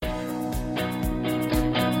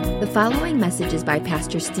following message is by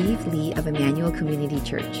Pastor Steve Lee of Emmanuel Community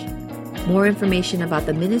Church. More information about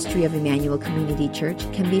the ministry of Emmanuel Community Church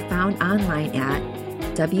can be found online at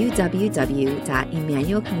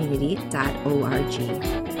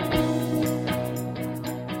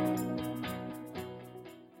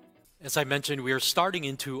www.emmanuelcommunity.org. As I mentioned, we are starting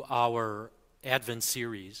into our Advent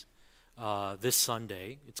series this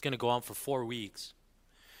Sunday. It's going to go on for 4 weeks.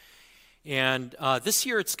 And this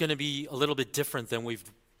year it's going to be a little bit different than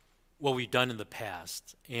what we've done in the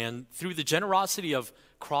past. And through the generosity of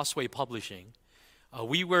Crossway Publishing,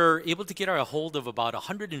 we were able to get a hold of about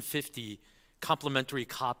 150 complimentary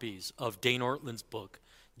copies of Dane Ortlund's book,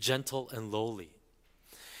 Gentle and Lowly.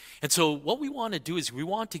 And so what we want to do is we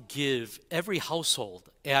want to give every household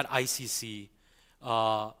at ICC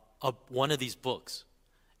one of these books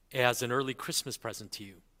as an early Christmas present to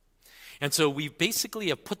you. And so we basically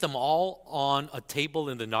have put them all on a table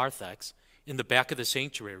in the narthex in the back of the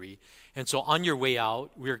sanctuary. And so on your way out,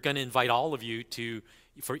 we're going to invite all of you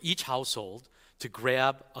for each household, to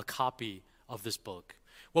grab a copy of this book.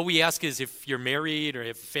 What we ask is, if you're married or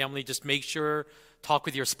have a family, just make sure, talk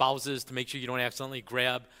with your spouses to make sure you don't accidentally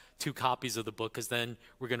grab 2 copies of the book, because then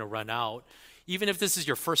we're going to run out. Even if this is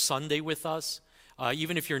your first Sunday with us,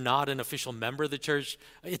 even if you're not an official member of the church,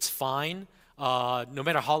 it's fine. No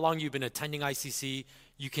matter how long you've been attending ICC,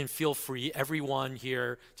 you can feel free, everyone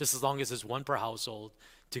here, just as long as there's one per household,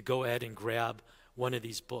 to go ahead and grab one of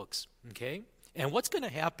these books, okay? And what's going to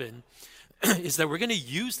happen is that we're going to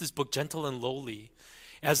use this book, Gentle and Lowly,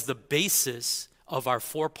 as the basis of our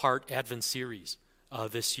 4-part Advent series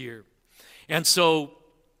this year. And so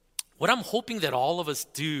what I'm hoping that all of us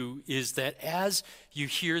do is that as you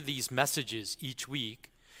hear these messages each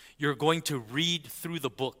week, you're going to read through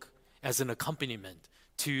the book as an accompaniment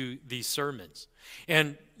to these sermons.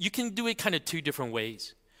 And you can do it kind of 2 different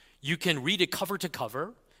ways. You can read it cover to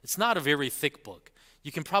cover. It's not a very thick book.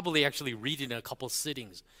 You can probably actually read it in a couple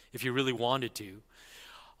sittings if you really wanted to.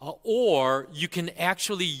 Or you can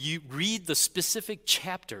actually read the specific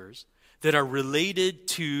chapters that are related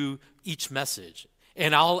to each message.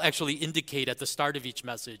 And I'll actually indicate at the start of each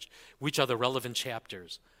message which are the relevant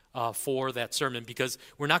chapters for that sermon, because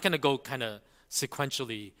we're not going to go kind of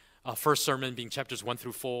sequentially. First sermon being chapters 1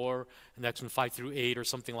 through 4, the next one 5 through 8, or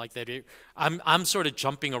something like that. I'm sort of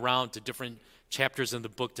jumping around to different chapters in the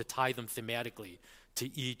book to tie them thematically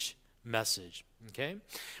to each message, okay?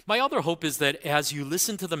 My other hope is that as you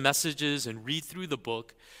listen to the messages and read through the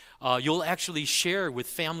book, you'll actually share with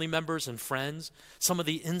family members and friends some of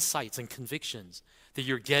the insights and convictions that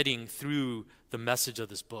you're getting through the message of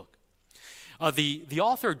this book. The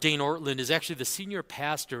author, Dane Ortlund, is actually the senior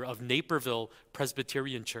pastor of Naperville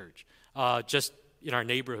Presbyterian Church, just in our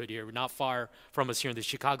neighborhood here, not far from us here in the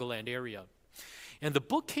Chicagoland area. And the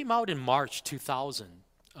book came out in March 2000,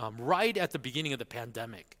 right at the beginning of the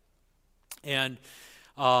pandemic. And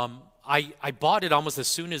I bought it almost as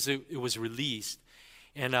soon as it was released,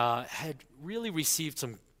 and had really received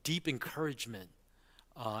some deep encouragement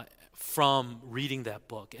from reading that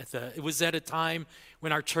book. It was at a time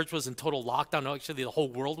when our church was in total lockdown. Actually, the whole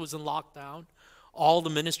world was in lockdown. All the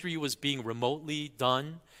ministry was being remotely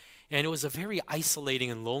done. And it was a very isolating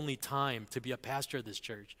and lonely time to be a pastor of this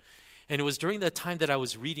church. And it was during that time that I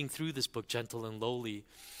was reading through this book, Gentle and Lowly.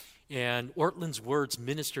 And Ortlund's words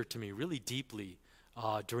ministered to me really deeply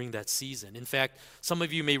during that season. In fact, some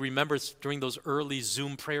of you may remember during those early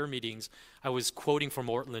Zoom prayer meetings, I was quoting from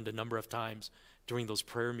Ortlund a number of times during those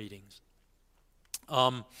prayer meetings.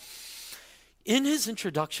 In his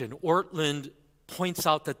introduction, Ortlund points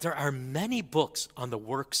out that there are many books on the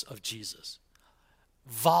works of Jesus,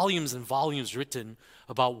 volumes and volumes written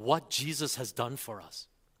about what Jesus has done for us.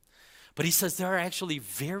 But he says there are actually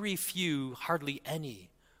very few, hardly any,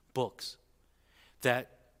 books that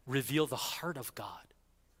reveal the heart of God,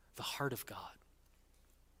 the heart of God.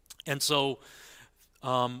 And so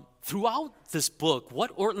throughout this book,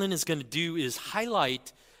 what Ortlund is going to do is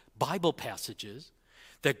highlight Bible passages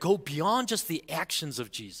that go beyond just the actions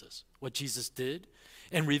of Jesus, what Jesus did,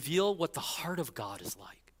 and reveal what the heart of God is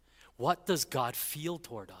like. What does God feel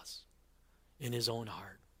toward us in his own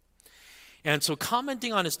heart? And so,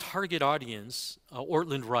 commenting on his target audience,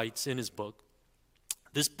 Ortlund writes in his book,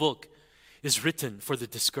 this book is written for the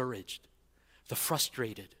discouraged, the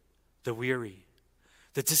frustrated, the weary,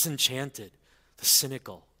 the disenchanted, the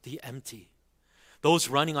cynical, the empty, those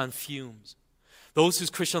running on fumes, those whose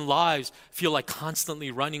Christian lives feel like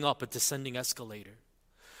constantly running up a descending escalator,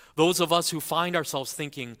 those of us who find ourselves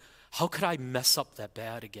thinking, how could I mess up that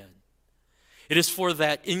bad again? It is for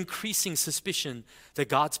that increasing suspicion that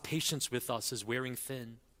God's patience with us is wearing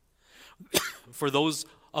thin. For those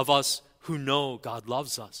of us who know God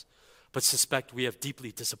loves us, but suspect we have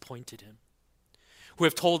deeply disappointed him. Who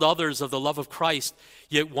have told others of the love of Christ,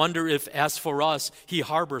 yet wonder if, as for us, he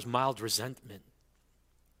harbors mild resentment.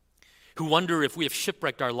 Who wonder if we have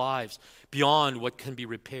shipwrecked our lives beyond what can be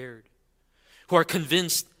repaired. Who are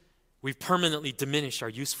convinced we've permanently diminished our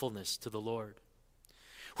usefulness to the Lord.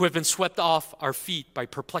 Who have been swept off our feet by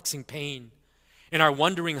perplexing pain and are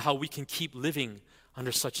wondering how we can keep living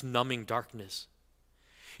under such numbing darkness.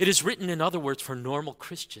 It is written, in other words, for normal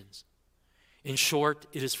Christians. In short,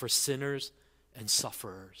 it is for sinners and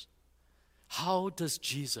sufferers. How does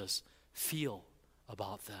Jesus feel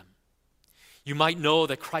about them? You might know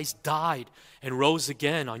that Christ died and rose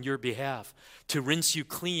again on your behalf to rinse you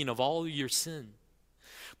clean of all your sin.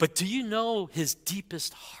 But do you know his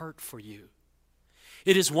deepest heart for you?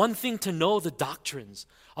 It is one thing to know the doctrines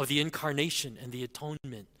of the incarnation and the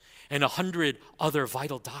atonement and 100 other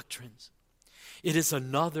vital doctrines. It is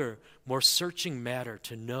another, more searching matter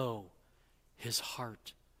to know his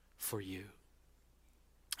heart for you.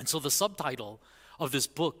 And so the subtitle of this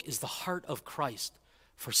book is The Heart of Christ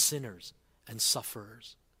for Sinners and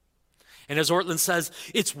Sufferers. And as Ortlund says,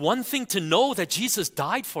 it's one thing to know that Jesus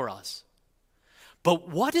died for us, but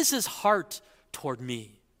what is his heart toward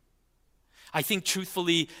me? I think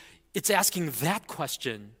truthfully, it's asking that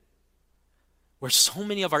question where so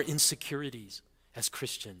many of our insecurities as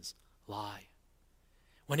Christians lie.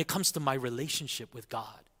 When it comes to my relationship with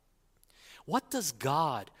God, what does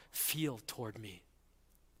God feel toward me?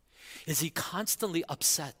 Is he constantly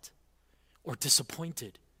upset or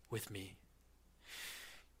disappointed with me?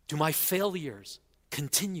 Do my failures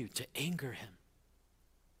continue to anger him?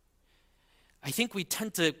 I think we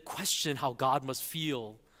tend to question how God must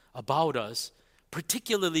feel about us,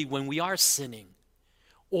 particularly when we are sinning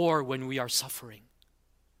or when we are suffering.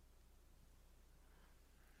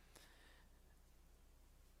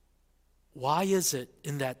 Why is it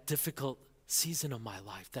in that difficult season of my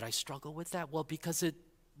life that I struggle with that? Well, because it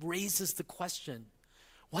raises the question,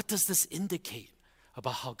 what does this indicate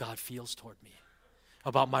about how God feels toward me,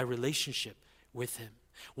 about my relationship with him?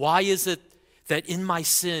 Why is it that in my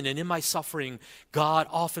sin and in my suffering, God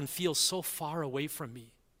often feels so far away from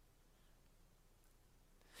me?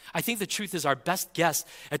 I think the truth is our best guess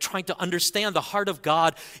at trying to understand the heart of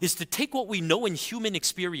God is to take what we know in human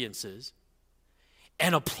experiences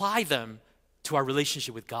and apply them to our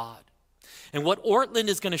relationship with God. And what Ortlund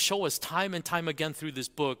is going to show us time and time again through this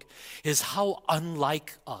book is how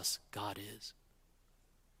unlike us God is.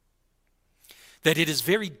 That it is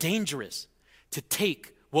very dangerous to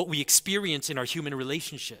take what we experience in our human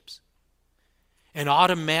relationships and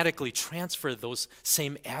automatically transfer those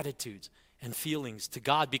same attitudes and feelings to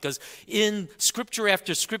God. Because in scripture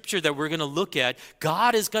after scripture that we're going to look at,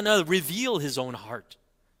 God is going to reveal his own heart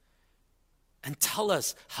and tell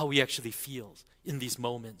us how he actually feels in these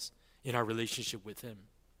moments in our relationship with him.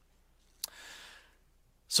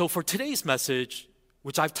 So for today's message,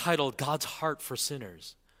 which I've titled God's Heart for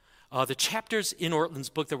Sinners, the chapters in Ortlund's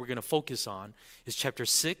book that we're going to focus on is chapter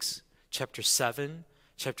 6, chapter 7,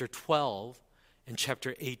 chapter 12, and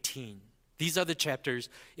chapter 18. These are the chapters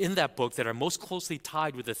in that book that are most closely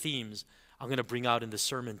tied with the themes I'm going to bring out in the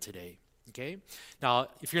sermon today. Okay? Now,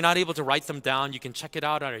 if you're not able to write them down, you can check it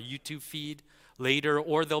out on our YouTube feed later,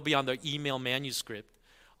 or they'll be on the email manuscript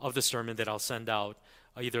of the sermon that I'll send out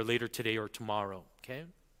either later today or tomorrow. Okay?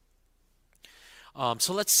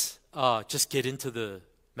 So let's just get into the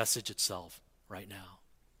message itself right now.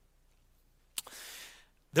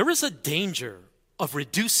 There is a danger of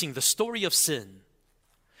reducing the story of sin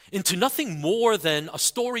into nothing more than a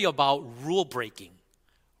story about rule breaking.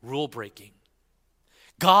 Rule breaking.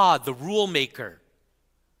 God, the rule maker,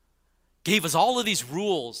 gave us all of these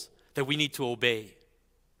rules that we need to obey.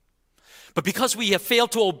 But because we have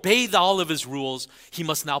failed to obey all of his rules, he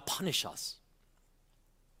must now punish us.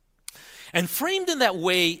 And framed in that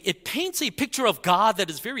way, it paints a picture of God that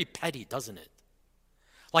is very petty, doesn't it?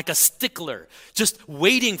 Like a stickler, just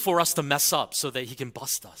waiting for us to mess up so that he can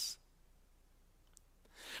bust us.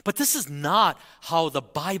 But this is not how the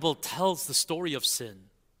Bible tells the story of sin.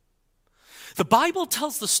 The Bible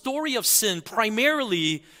tells the story of sin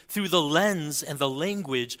primarily through the lens and the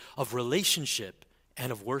language of relationship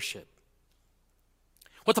and of worship.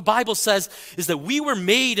 What the Bible says is that we were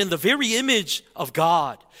made in the very image of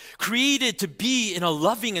God, created to be in a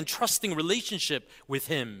loving and trusting relationship with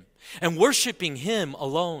him and worshiping him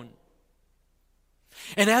alone.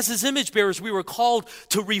 And as his image bearers, we were called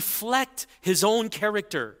to reflect his own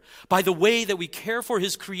character by the way that we care for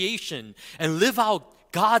his creation and live out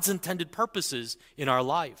God's intended purposes in our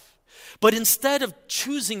life. But instead of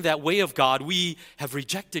choosing that way of God, we have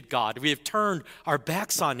rejected God. We have turned our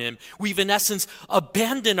backs on him. We've, in essence,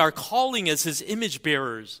 abandoned our calling as his image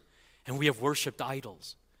bearers, and we have worshiped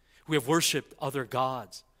idols. We have worshiped other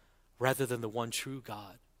gods rather than the one true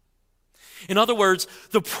God. In other words,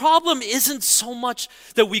 the problem isn't so much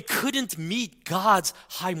that we couldn't meet God's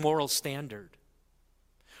high moral standard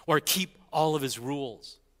or keep all of his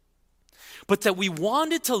rules, but that we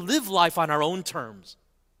wanted to live life on our own terms.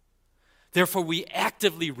 Therefore, we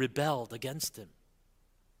actively rebelled against him.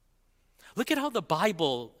 Look at how the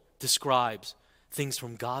Bible describes things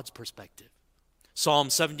from God's perspective. Psalm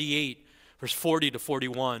 78, verse 40 to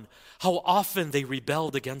 41. How often they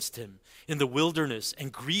rebelled against him in the wilderness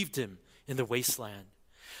and grieved him in the wasteland.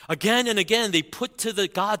 Again and again, they put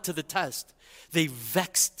God to the test. They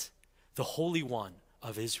vexed the Holy One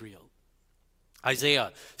of Israel.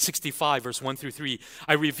 Isaiah 65, verse 1 through 3.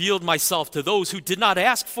 I revealed myself to those who did not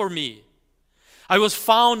ask for me. I was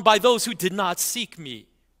found by those who did not seek me.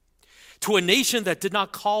 To a nation that did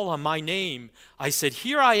not call on my name, I said,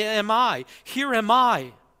 here am I.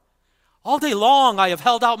 All day long I have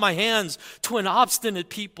held out my hands to an obstinate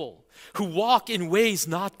people who walk in ways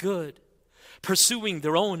not good, pursuing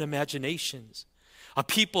their own imaginations, a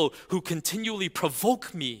people who continually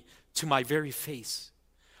provoke me to my very face,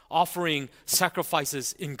 offering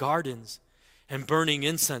sacrifices in gardens and burning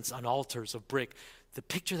incense on altars of brick. The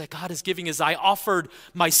picture that God is giving is I offered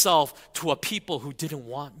myself to a people who didn't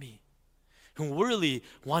want me, who really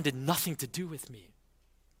wanted nothing to do with me.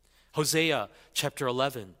 Hosea chapter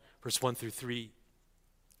 11, verse 1 through 3.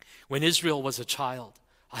 When Israel was a child,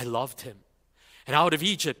 I loved him. And out of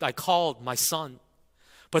Egypt I called my son.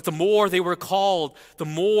 But the more they were called, the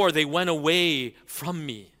more they went away from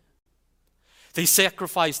me. They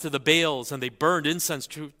sacrificed to the Baals and they burned incense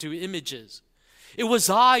to images. It was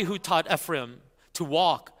I who taught Ephraim to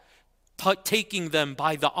walk, taking them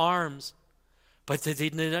by the arms. But they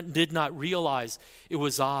did not realize it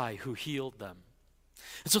was I who healed them.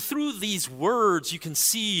 And so through these words, you can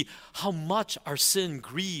see how much our sin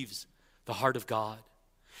grieves the heart of God.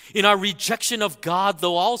 In our rejection of God,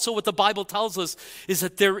 though, also what the Bible tells us is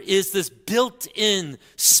that there is this built-in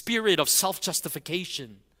spirit of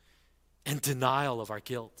self-justification and denial of our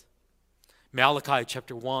guilt. Malachi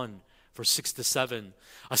chapter 1, verse 6 to 7.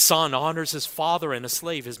 A son honors his father and a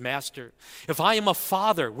slave his master. If I am a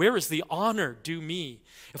father, where is the honor due me?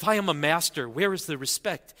 If I am a master, where is the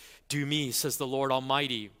respect due me, says the Lord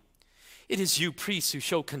Almighty. It is you priests who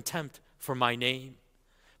show contempt for my name.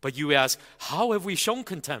 But you ask, how have we shown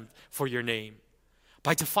contempt for your name?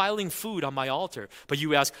 By defiling food on my altar. But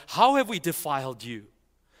you ask, how have we defiled you?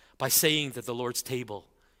 By saying that the Lord's table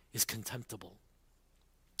is contemptible.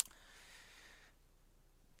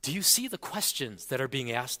 Do you see the questions that are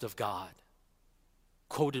being asked of God,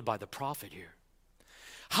 quoted by the prophet here?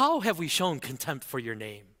 How have we shown contempt for your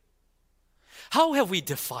name? How have we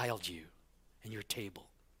defiled you and your table?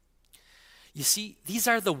 You see, these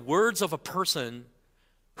are the words of a person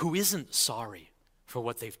who isn't sorry for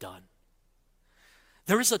what they've done.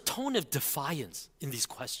 There is a tone of defiance in these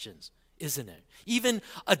questions, isn't it? Even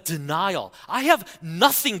a denial. I have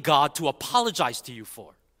nothing, God, to apologize to you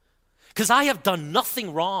for, because I have done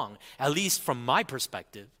nothing wrong, at least from my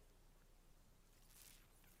perspective.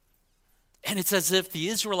 And it's as if the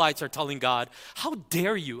Israelites are telling God, how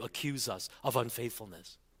dare you accuse us of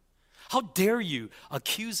unfaithfulness? How dare you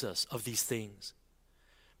accuse us of these things?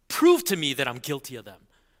 Prove to me that I'm guilty of them.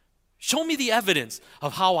 Show me the evidence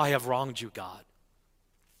of how I have wronged you, God.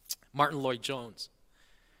 Martin Lloyd-Jones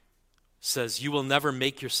says, you will never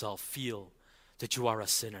make yourself feel that you are a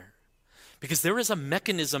sinner, because there is a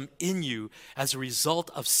mechanism in you as a result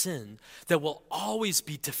of sin that will always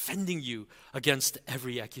be defending you against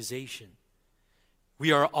every accusation.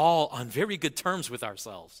 We are all on very good terms with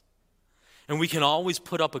ourselves, and we can always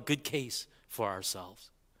put up a good case for ourselves.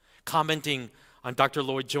 Commenting on Dr.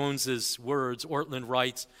 Lloyd-Jones's words, Ortlund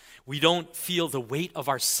writes, we don't feel the weight of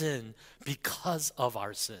our sin because of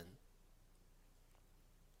our sin.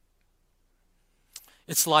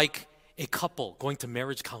 It's like a couple going to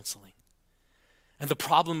marriage counseling. And the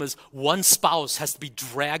problem is one spouse has to be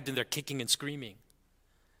dragged in there kicking and screaming,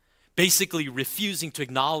 basically refusing to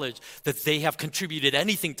acknowledge that they have contributed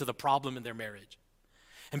anything to the problem in their marriage,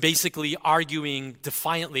 and basically arguing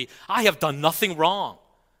defiantly, I have done nothing wrong.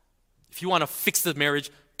 If you want to fix the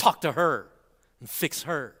marriage, talk to her and fix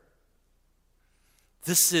her.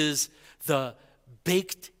 This is the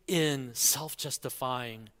baked-in,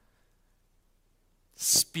 self-justifying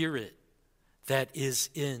spirit that is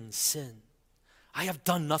in sin. I have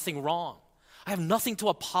done nothing wrong. I have nothing to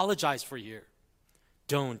apologize for here.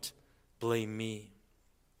 Don't blame me.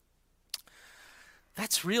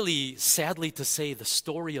 That's really, sadly to say, the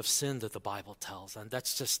story of sin that the Bible tells, and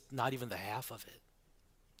that's just not even the half of it.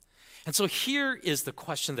 And so here is the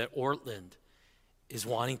question that Ortland is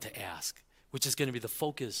wanting to ask, which is going to be the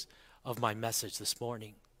focus of my message this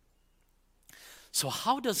morning. So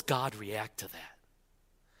how does God react to that?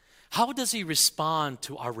 How does he respond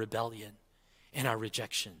to our rebellion and our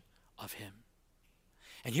rejection of him?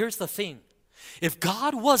 And here's the thing. If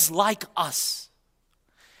God was like us,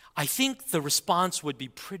 I think the response would be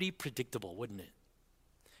pretty predictable, wouldn't it?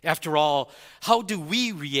 After all, how do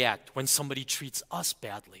we react when somebody treats us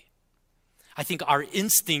badly? I think our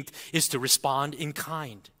instinct is to respond in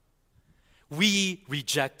kind. We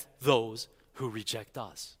reject those who reject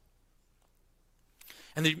us.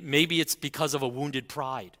 And maybe it's because of a wounded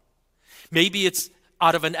pride. Maybe it's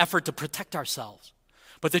out of an effort to protect ourselves.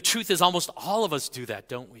 But the truth is almost all of us do that,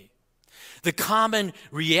 don't we? The common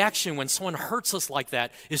reaction when someone hurts us like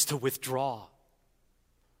that is to withdraw.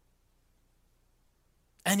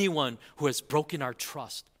 Anyone who has broken our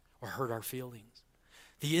trust or hurt our feelings,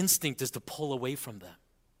 the instinct is to pull away from them.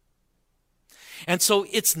 And so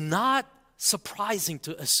it's not surprising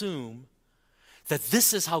to assume that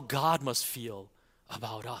this is how God must feel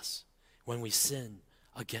about us when we sin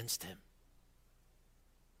against him.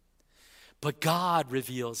 But God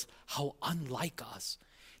reveals how unlike us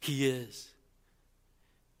he is.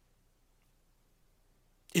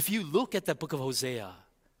 If you look at the book of Hosea,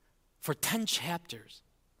 for 10 chapters,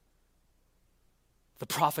 the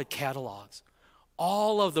prophet catalogs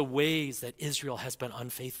all of the ways that Israel has been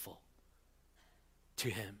unfaithful to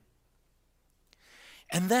him.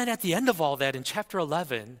 And then at the end of all that, in chapter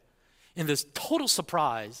 11, in this total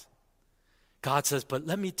surprise, God says, but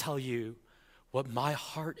let me tell you what my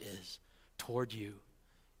heart is toward you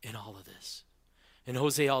in all of this. In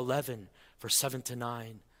Hosea 11, verse 7 to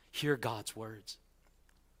 9, hear God's words.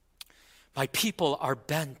 My people are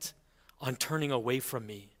bent on turning away from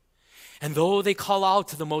me. And though they call out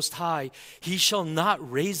to the Most High, he shall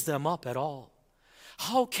not raise them up at all.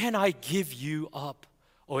 How can I give you up,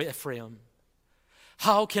 O Ephraim?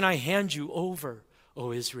 How can I hand you over,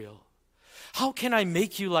 O Israel? How can I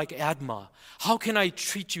make you like Admah? How can I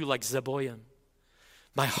treat you like Zeboim?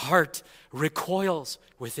 My heart recoils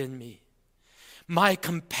within me. My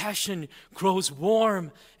compassion grows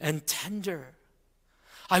warm and tender.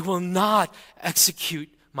 I will not execute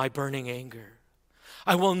my burning anger.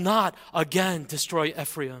 I will not again destroy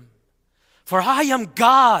Ephraim. For I am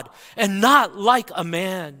God and not like a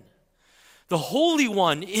man, the Holy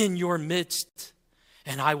One in your midst,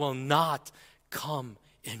 and I will not come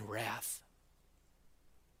in wrath.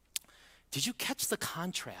 Did you catch the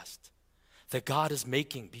contrast that God is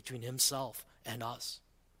making between himself and us?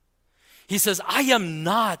 He says, I am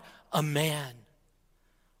not a man.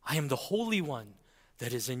 I am the Holy One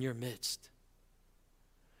that is in your midst.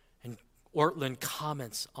 And Ortland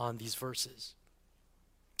comments on these verses.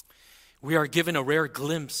 We are given a rare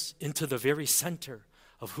glimpse into the very center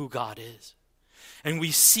of who God is. And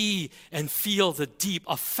we see and feel the deep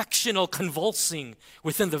affectional convulsing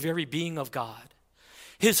within the very being of God.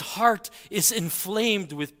 His heart is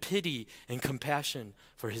inflamed with pity and compassion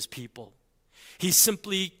for his people. He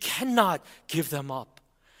simply cannot give them up.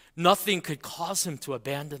 Nothing could cause him to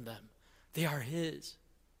abandon them. They are his.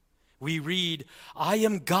 We read, I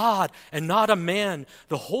am God and not a man,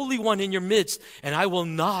 the Holy One in your midst, and I will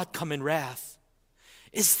not come in wrath.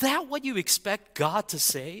 Is that what you expect God to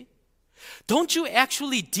say? Don't you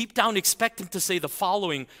actually deep down expect him to say the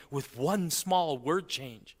following with one small word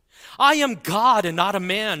change? I am God and not a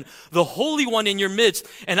man, the Holy One in your midst,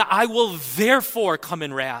 and I will therefore come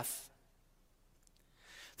in wrath.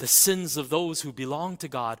 The sins of those who belong to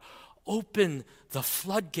God open the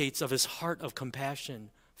floodgates of his heart of compassion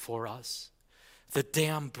for us. The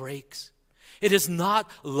dam breaks. It is not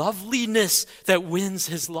loveliness that wins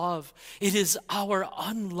his love. It is our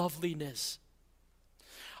unloveliness.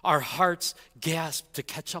 Our hearts gasp to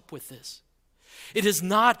catch up with this. It is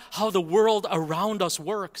not how the world around us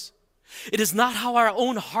works. It is not how our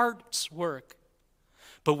own hearts work.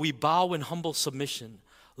 But we bow in humble submission,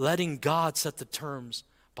 letting God set the terms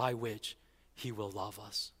by which he will love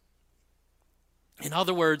us. In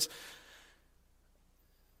other words,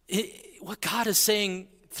 what God is saying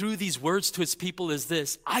through these words to his people is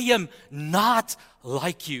this: I am not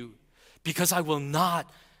like you because I will not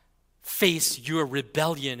face your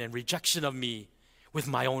rebellion and rejection of me with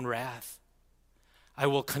my own wrath. I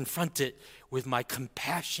will confront it with my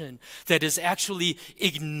compassion that is actually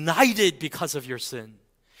ignited because of your sin.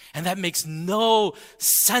 And that makes no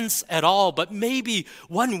sense at all. But maybe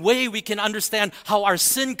one way we can understand how our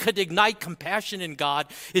sin could ignite compassion in God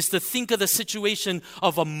is to think of the situation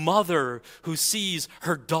of a mother who sees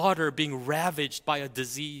her daughter being ravaged by a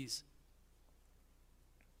disease.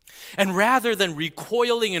 And rather than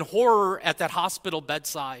recoiling in horror at that hospital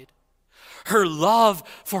bedside, her love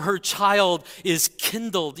for her child is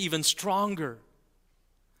kindled even stronger,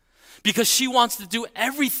 because she wants to do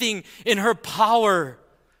everything in her power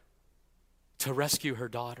to rescue her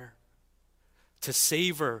daughter, to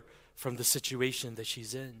save her from the situation that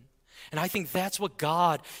she's in. And I think that's what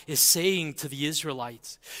God is saying to the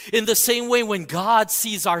Israelites. In the same way, when God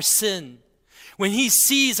sees our sin, when he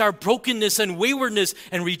sees our brokenness and waywardness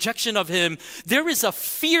and rejection of him, there is a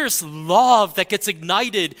fierce love that gets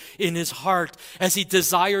ignited in his heart as he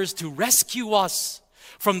desires to rescue us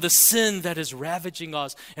from the sin that is ravaging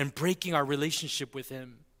us and breaking our relationship with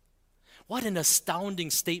him. What an astounding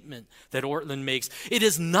statement that Ortlund makes. It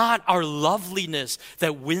is not our loveliness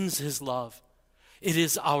that wins his love. It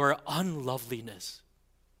is our unloveliness.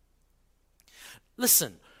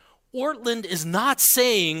 Listen, Ortlund is not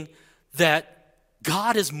saying that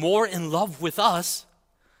God is more in love with us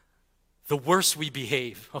the worse we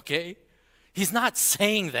behave, okay? He's not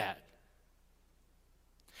saying that.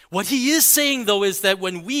 What he is saying, though, is that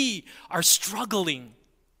when we are struggling,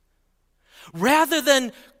 rather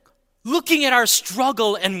than looking at our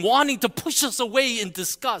struggle and wanting to push us away in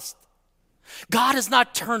disgust, God is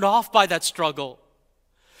not turned off by that struggle.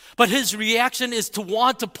 But his reaction is to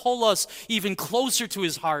want to pull us even closer to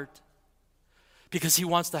his heart, because he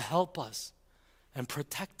wants to help us and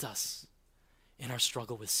protect us in our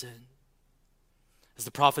struggle with sin. As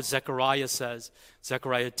the prophet Zechariah says,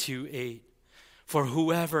 Zechariah 2:8, for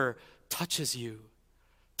whoever touches you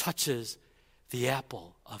touches the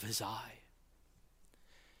apple of his eye.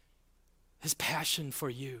 His passion for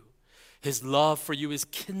you, his love for you is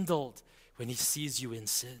kindled when he sees you in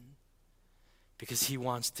sin, because he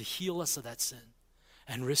wants to heal us of that sin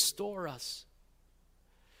and restore us.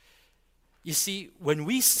 You see, when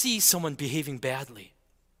we see someone behaving badly,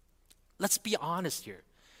 let's be honest here,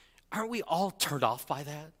 aren't we all turned off by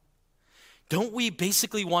that? Don't we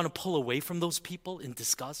basically want to pull away from those people in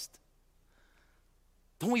disgust?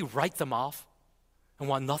 Don't we write them off and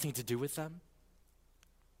want nothing to do with them?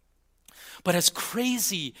 But as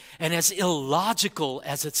crazy and as illogical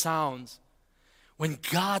as it sounds, when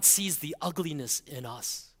God sees the ugliness in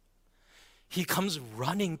us, he comes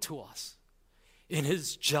running to us in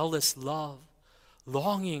his jealous love,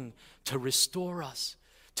 longing to restore us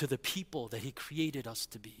to the people that he created us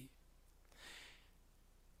to be.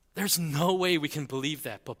 There's no way we can believe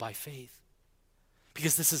that but by faith,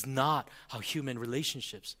 because this is not how human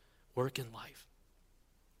relationships work in life.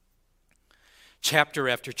 Chapter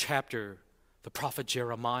after chapter, the prophet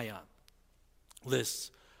Jeremiah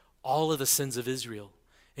lists all of the sins of Israel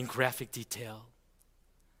in graphic detail,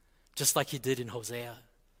 just like he did in Hosea.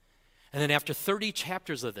 And then after 30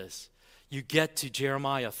 chapters of this, you get to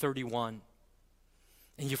Jeremiah 31,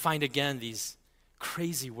 and you find again these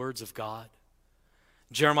crazy words of God.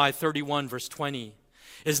 Jeremiah 31, verse 20,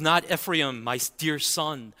 is not Ephraim, my dear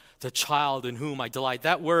son, the child in whom I delight?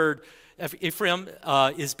 That word, Ephraim,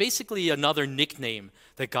 is basically another nickname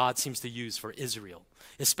that God seems to use for Israel,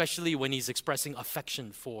 especially when he's expressing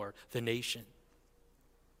affection for the nation.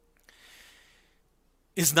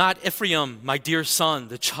 Is not Ephraim, my dear son,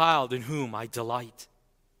 the child in whom I delight?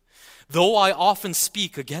 Though I often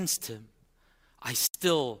speak against him, I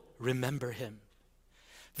still remember him.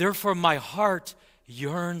 Therefore my heart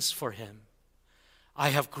yearns for him. I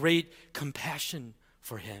have great compassion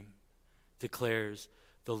for him, declares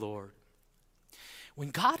the Lord. When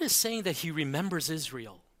God is saying that he remembers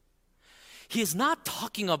Israel, he is not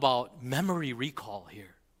talking about memory recall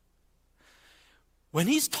here. When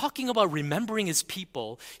he's talking about remembering his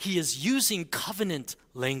people, he is using covenant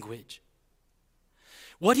language.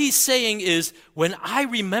 What he's saying is, when I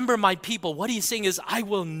remember my people, what he's saying is, I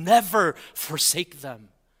will never forsake them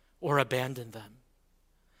or abandon them,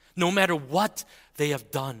 no matter what they have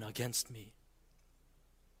done against me.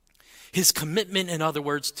 His commitment, in other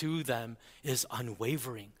words, to them is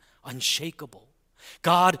unwavering, unshakable.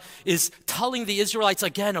 God is telling the Israelites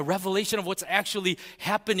again a revelation of what's actually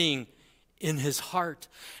happening in his heart.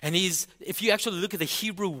 And if you actually look at the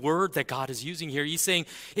Hebrew word that God is using here, he's saying,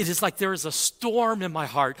 it is like there is a storm in my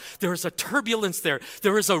heart. There is a turbulence there.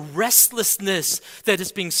 There is a restlessness that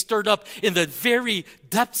is being stirred up in the very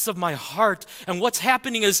depths of my heart. And what's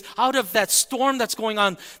happening is, out of that storm that's going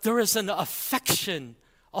on, there is an affection,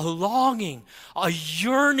 a longing, a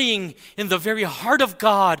yearning in the very heart of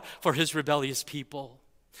God for his rebellious people.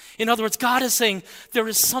 In other words, God is saying, there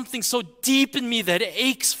is something so deep in me that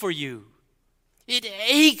aches for you. It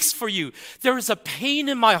aches for you. There is a pain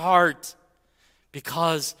in my heart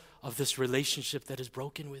because of this relationship that is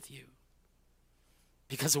broken with you.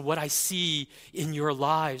 Because of what I see in your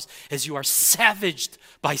lives as you are savaged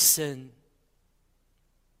by sin.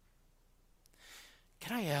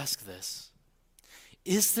 Can I ask this?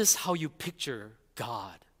 Is this how you picture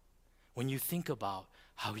God when you think about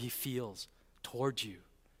how he feels toward you,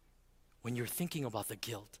 when you're thinking about the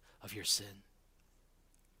guilt of your sin?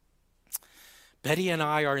 Betty and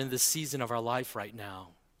I are in this season of our life right now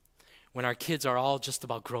when our kids are all just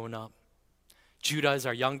about grown up. Judah is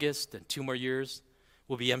our youngest, and 2 more years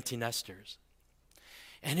we'll be empty nesters.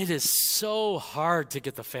 And it is so hard to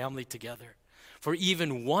get the family together for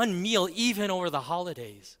even one meal, even over the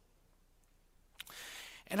holidays.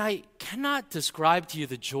 And I cannot describe to you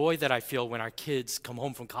the joy that I feel when our kids come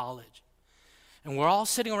home from college. And we're all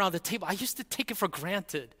sitting around the table. I used to take it for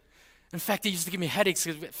granted. In fact, it used to give me headaches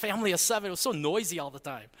because family of 7, it was so noisy all the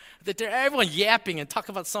time. That everyone yapping and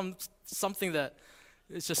talking about something that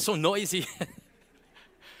is just so noisy.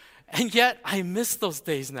 And yet, I miss those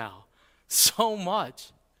days now so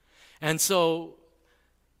much. And so,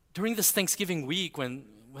 during this Thanksgiving week, when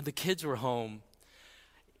the kids were home,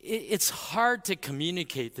 it's hard to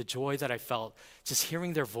communicate the joy that I felt just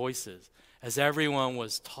hearing their voices as everyone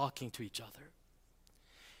was talking to each other.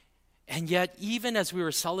 And yet, even as we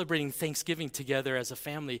were celebrating Thanksgiving together as a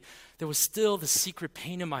family, there was still the secret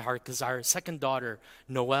pain in my heart because our second daughter,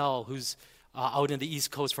 Noelle, who's out in the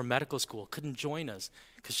East Coast for medical school, couldn't join us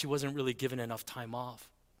because she wasn't really given enough time off.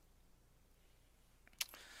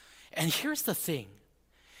 And here's the thing.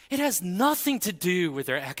 It has nothing to do with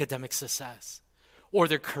their academic success or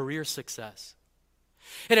their career success.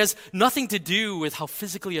 It has nothing to do with how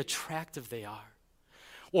physically attractive they are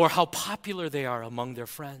or how popular they are among their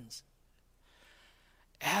friends.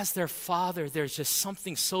 As their father, there's just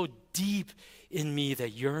something so deep in me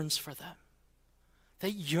that yearns for them.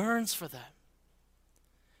 That yearns for them.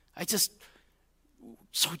 I just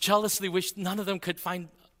so jealously wish none of them could find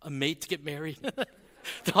a mate to get married.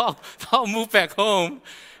 They'll all move back home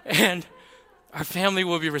and our family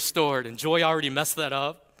will be restored. And Joy already messed that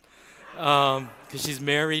up because she's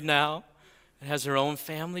married now and has her own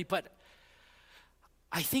family. But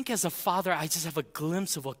I think as a father, I just have a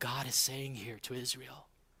glimpse of what God is saying here to Israel.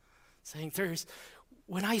 Saying,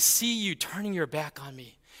 when I see you turning your back on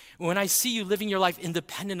me, when I see you living your life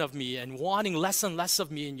independent of me and wanting less and less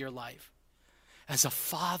of me in your life, as a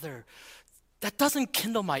father, that doesn't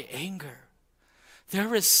kindle my anger.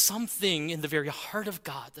 There is something in the very heart of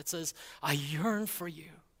God that says, I yearn for you.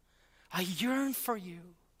 I yearn for you.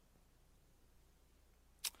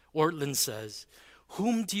 Ortlund says,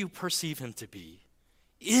 whom do you perceive him to be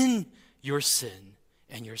in your sin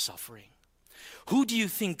and your suffering? Who do you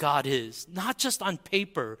think God is? Not just on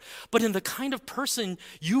paper, but in the kind of person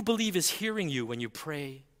you believe is hearing you when you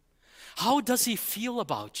pray. How does he feel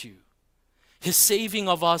about you? His saving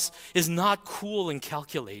of us is not cool and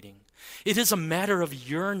calculating. It is a matter of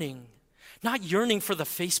yearning, not yearning for the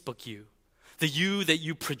Facebook you, the you that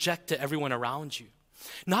you project to everyone around you,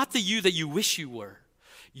 not the you that you wish you were,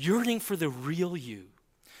 yearning for the real you,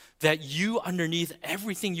 that you underneath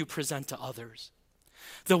everything you present to others.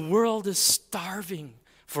 The world is starving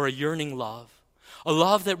for a yearning love, a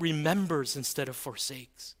love that remembers instead of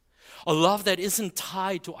forsakes, a love that isn't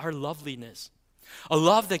tied to our loveliness, a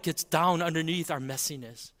love that gets down underneath our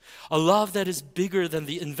messiness, a love that is bigger than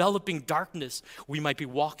the enveloping darkness we might be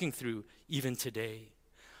walking through even today,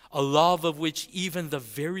 a love of which even the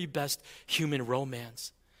very best human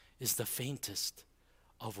romance is the faintest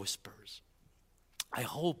of whispers. I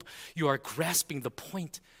hope you are grasping the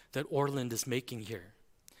point that Ortlund is making here.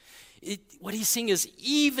 What he's saying is,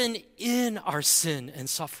 even in our sin and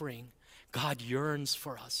suffering, God yearns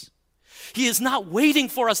for us. He is not waiting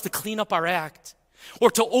for us to clean up our act or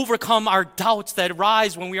to overcome our doubts that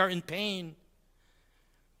arise when we are in pain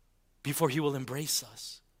before he will embrace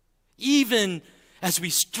us, even as we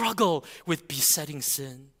struggle with besetting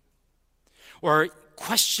sin or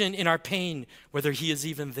question in our pain whether he is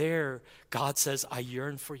even there. God says, I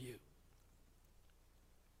yearn for you.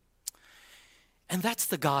 And that's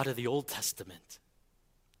the God of the Old Testament.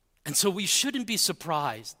 And so we shouldn't be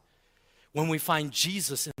surprised when we find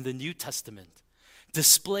Jesus in the New Testament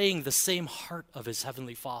displaying the same heart of his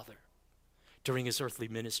heavenly Father during his earthly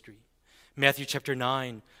ministry. Matthew chapter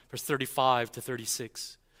 9, verse 35 to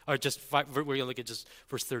 36. Or we're going to look at just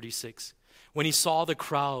verse 36. When he saw the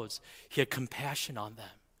crowds, he had compassion on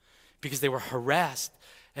them because they were harassed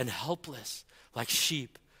and helpless like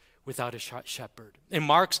sheep without a shepherd. In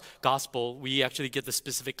Mark's gospel, we actually get the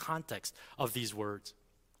specific context of these words.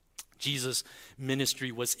 Jesus'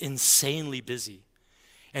 ministry was insanely busy,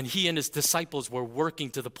 and he and his disciples were working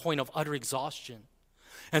to the point of utter exhaustion.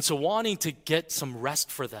 And so, wanting to get some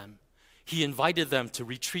rest for them, he invited them to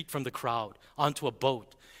retreat from the crowd onto a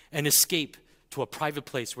boat and escape to a private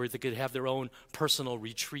place where they could have their own personal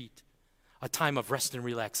retreat, a time of rest and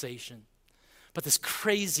relaxation. But this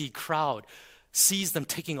crazy crowd sees them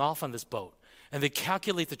taking off on this boat, and they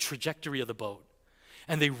calculate the trajectory of the boat,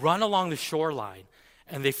 and they run along the shoreline,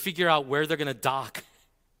 and they figure out where they're going to dock.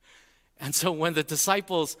 And so when the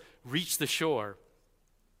disciples reach the shore,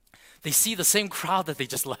 they see the same crowd that they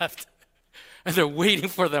just left, and they're waiting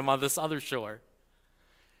for them on this other shore.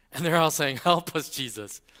 And they're all saying, "Help us,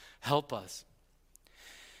 Jesus, help us."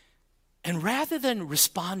 And rather than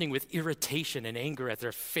responding with irritation and anger at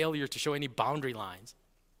their failure to show any boundary lines,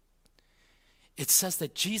 it says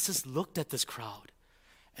that Jesus looked at this crowd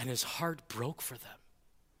and his heart broke for them.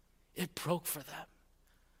 It broke for them.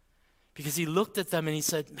 Because he looked at them and he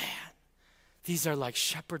said, "Man, these are like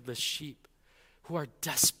shepherdless sheep who are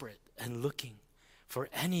desperate and looking for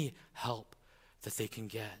any help that they can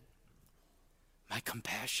get. My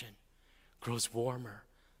compassion grows warmer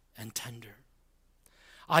and tender.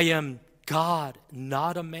 I am God,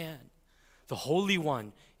 not a man, the Holy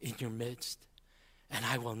One in your midst, and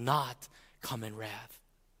I will not come in wrath.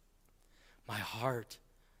 My heart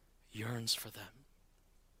yearns for them."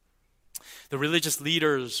 The religious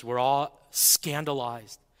leaders were all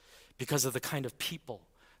scandalized because of the kind of people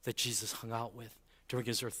that Jesus hung out with during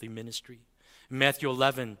his earthly ministry. In Matthew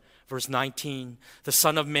 11, verse 19, the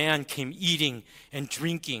Son of Man came eating and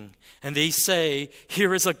drinking, and they say,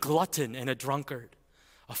 "Here is a glutton and a drunkard,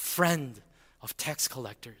 a friend of tax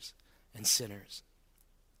collectors and sinners."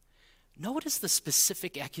 Notice the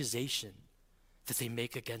specific accusation that they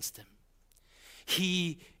make against him.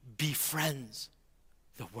 He befriends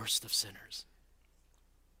the worst of sinners.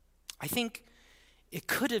 I think it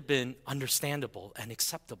could have been understandable and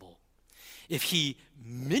acceptable if he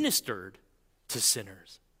ministered to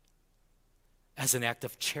sinners as an act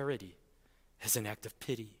of charity, as an act of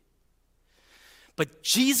pity. But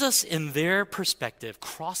Jesus, in their perspective,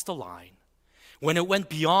 crossed the line when it went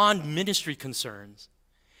beyond ministry concerns,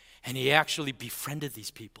 and he actually befriended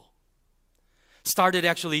these people, started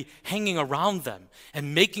actually hanging around them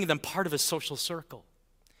and making them part of his social circle.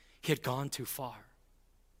 He had gone too far.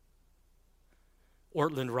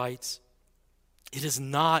 Ortlund writes, "It is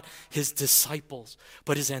not his disciples,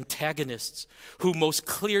 but his antagonists who most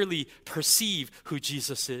clearly perceive who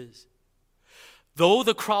Jesus is. Though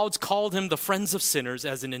the crowds called him the friends of sinners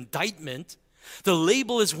as an indictment, the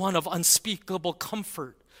label is one of unspeakable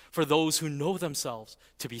comfort for those who know themselves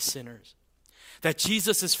to be sinners. That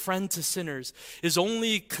Jesus is friend to sinners is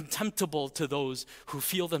only contemptible to those who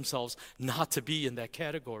feel themselves not to be in that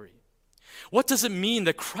category. What does it mean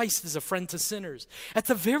that Christ is a friend to sinners? At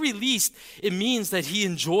the very least, it means that he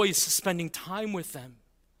enjoys spending time with them.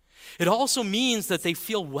 It also means that they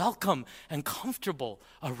feel welcome and comfortable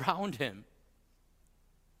around him."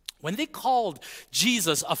 When they called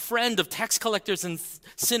Jesus a friend of tax collectors and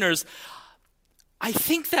sinners, I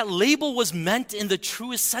think that label was meant in the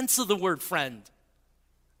truest sense of the word friend.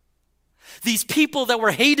 These people that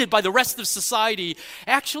were hated by the rest of society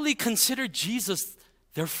actually considered Jesus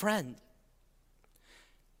their friend.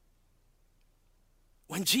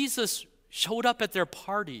 When Jesus showed up at their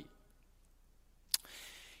party,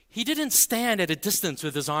 he didn't stand at a distance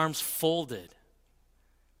with his arms folded,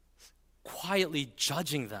 quietly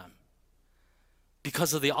judging them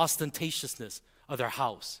because of the ostentatiousness of their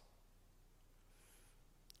house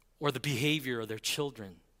or the behavior of their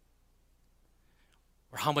children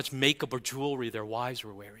or how much makeup or jewelry their wives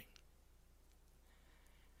were wearing.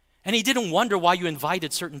 And he didn't wonder why you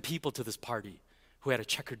invited certain people to this party who had a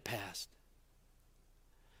checkered past.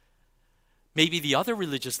 Maybe the other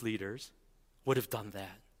religious leaders would have done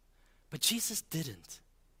that, but Jesus didn't.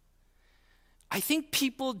 I think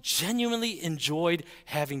people genuinely enjoyed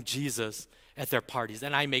having Jesus at their parties,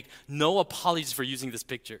 and I make no apologies for using this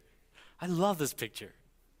picture. I love this picture.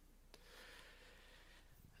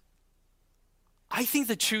 I think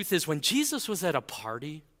the truth is when Jesus was at a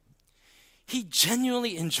party, he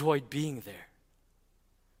genuinely enjoyed being there.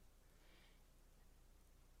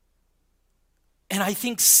 And I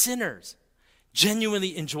think sinners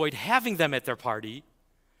genuinely enjoyed having them at their party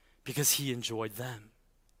because he enjoyed them.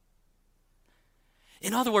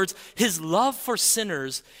 In other words, his love for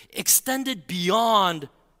sinners extended beyond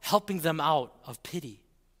helping them out of pity.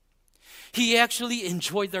 He actually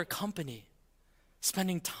enjoyed their company,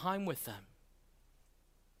 spending time with them.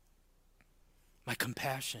 My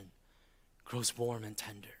compassion grows warm and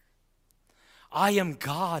tender. I am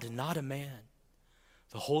God and not a man,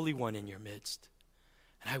 the Holy One in your midst,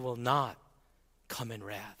 and I will not come in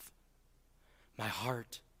wrath. My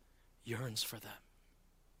heart yearns for them.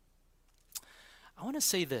 I want to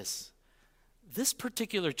say this. This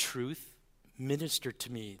particular truth ministered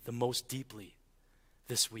to me the most deeply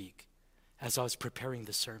this week as I was preparing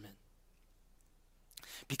the sermon.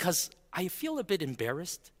 Because I feel a bit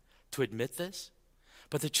embarrassed to admit this,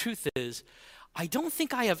 but the truth is, I don't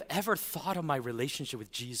think I have ever thought of my relationship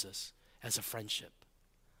with Jesus as a friendship.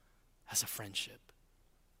 As a friendship.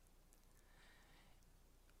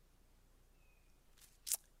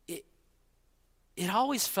 It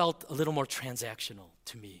always felt a little more transactional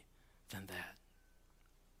to me than that.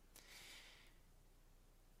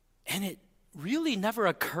 And it really never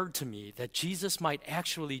occurred to me that Jesus might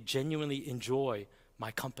actually genuinely enjoy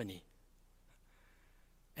my company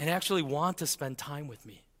and actually want to spend time with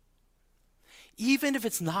me. Even if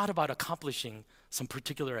it's not about accomplishing some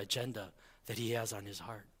particular agenda that he has on his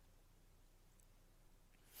heart.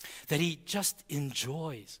 That he just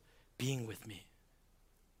enjoys being with me.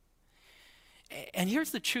 And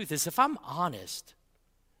here's the truth, is if I'm honest,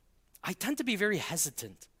 I tend to be very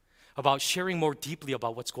hesitant about sharing more deeply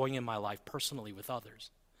about what's going in my life personally with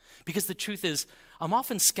others. Because the truth is, I'm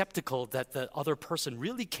often skeptical that the other person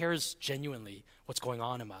really cares genuinely what's going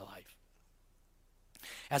on in my life.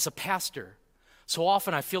 As a pastor, so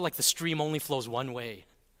often I feel like the stream only flows one way.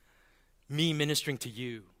 Me ministering to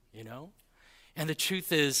you, you know? And the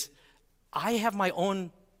truth is, I have my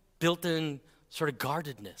own built-in sort of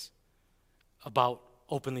guardedness about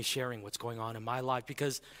openly sharing what's going on in my life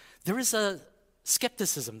because there is a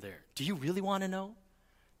skepticism there. Do you really want to know?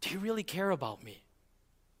 Do you really care about me?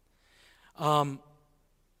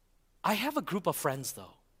 I have a group of friends,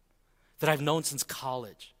 though, that I've known since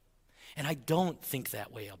college, and I don't think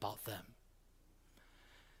that way about them.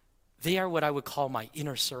 They are what I would call my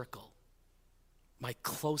inner circle, my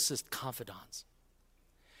closest confidants.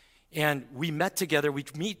 And we meet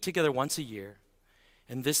together once a year,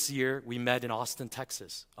 and this year we met in Austin,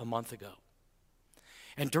 Texas, a month ago.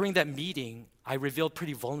 And during that meeting, I revealed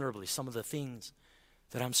pretty vulnerably some of the things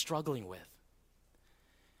that I'm struggling with.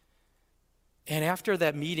 And after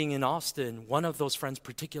that meeting in Austin, one of those friends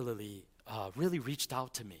particularly really reached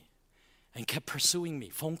out to me and kept pursuing me,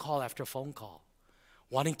 phone call after phone call,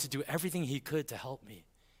 wanting to do everything he could to help me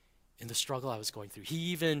in the struggle I was going through. He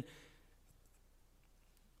even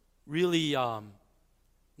really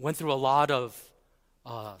went through a lot of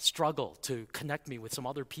struggle to connect me with some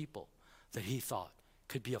other people that he thought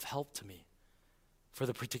could be of help to me for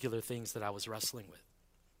the particular things that I was wrestling with.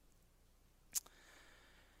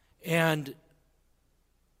 And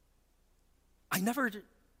I never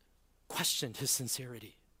questioned his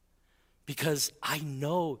sincerity because I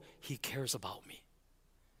know he cares about me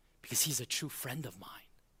because he's a true friend of mine.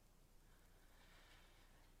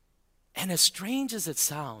 And as strange as it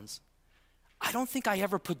sounds, I don't think I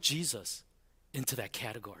ever put Jesus into that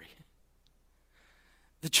category.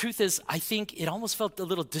 The truth is, I think it almost felt a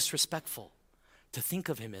little disrespectful to think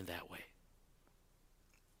of him in that way.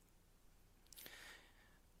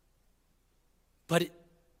 But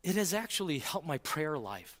it has actually helped my prayer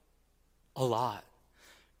life a lot.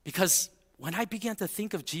 Because when I began to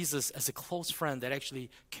think of Jesus as a close friend that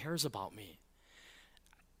actually cares about me,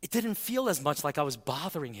 it didn't feel as much like I was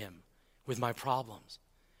bothering him with my problems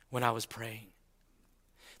when I was praying.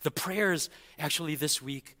 The prayers actually this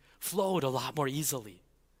week flowed a lot more easily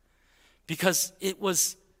because it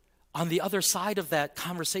was on the other side of that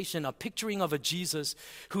conversation, a picturing of a Jesus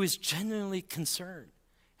who is genuinely concerned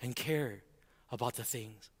and cared about the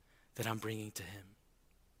things that I'm bringing to him.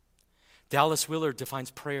 Dallas Willard defines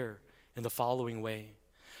prayer in the following way.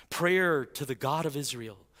 Prayer to the God of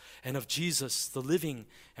Israel and of Jesus, the living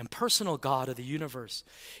and personal God of the universe,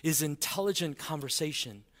 is intelligent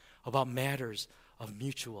conversation about matters of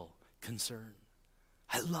mutual concern.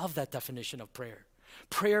 I love that definition of prayer.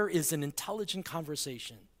 Prayer is an intelligent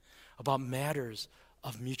conversation about matters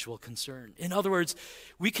of mutual concern. In other words,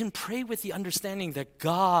 we can pray with the understanding that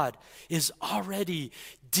God is already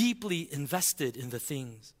deeply invested in the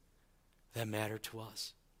things that matter to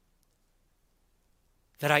us.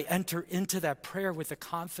 That I enter into that prayer with the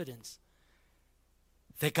confidence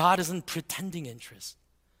that God isn't pretending interest,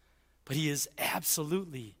 but he is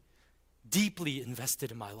absolutely deeply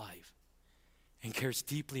invested in my life and cares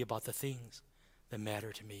deeply about the things that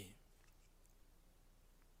matter to me.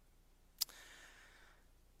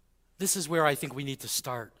 This is where I think we need to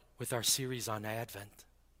start with our series on Advent.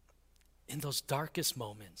 In those darkest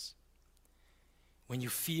moments, when you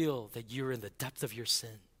feel that you're in the depth of your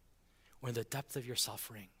sin or in the depth of your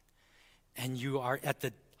suffering, and you are at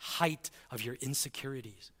the height of your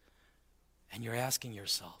insecurities, and you're asking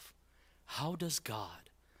yourself, how does God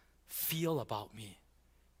feel about me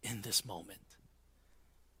in this moment?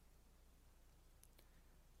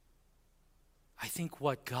 I think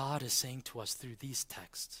what God is saying to us through these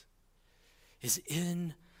texts is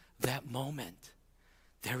in that moment,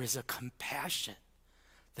 there is a compassion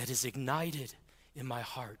that is ignited in my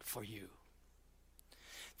heart for you.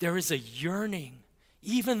 There is a yearning,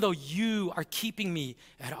 even though you are keeping me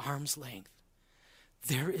at arm's length,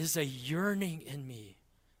 there is a yearning in me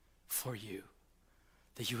for you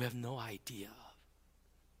that you have no idea of.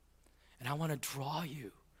 And I want to draw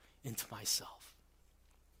you into myself.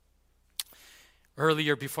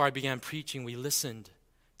 Earlier, before I began preaching, we listened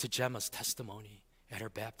to Gemma's testimony at her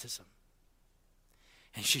baptism.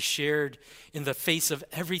 And she shared in the face of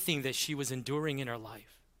everything that she was enduring in her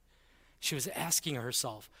life. She was asking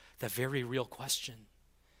herself that very real question.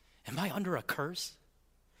 Am I under a curse?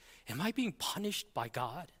 Am I being punished by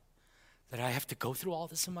God that I have to go through all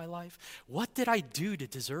this in my life? What did I do to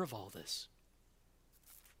deserve all this?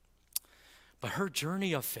 But her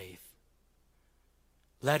journey of faith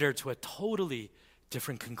led her to a totally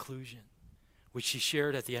different conclusion, which she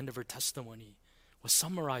shared at the end of her testimony, was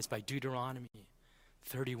summarized by Deuteronomy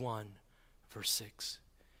 31, verse 6.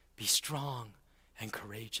 Be strong and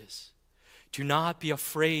courageous. Do not be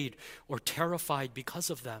afraid or terrified because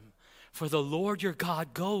of them, for the Lord your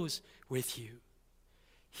God goes with you.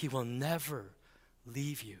 He will never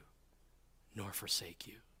leave you nor forsake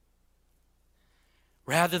you.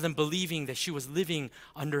 Rather than believing that she was living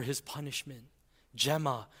under his punishment,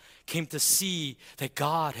 Gemma came to see that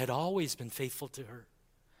God had always been faithful to her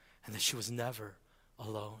and that she was never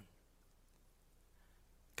alone.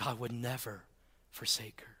 God would never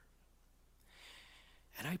forsake her.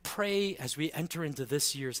 And I pray as we enter into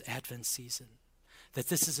this year's Advent season that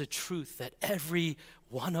this is a truth that every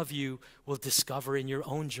one of you will discover in your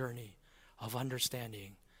own journey of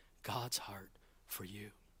understanding God's heart for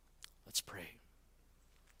you. Let's pray.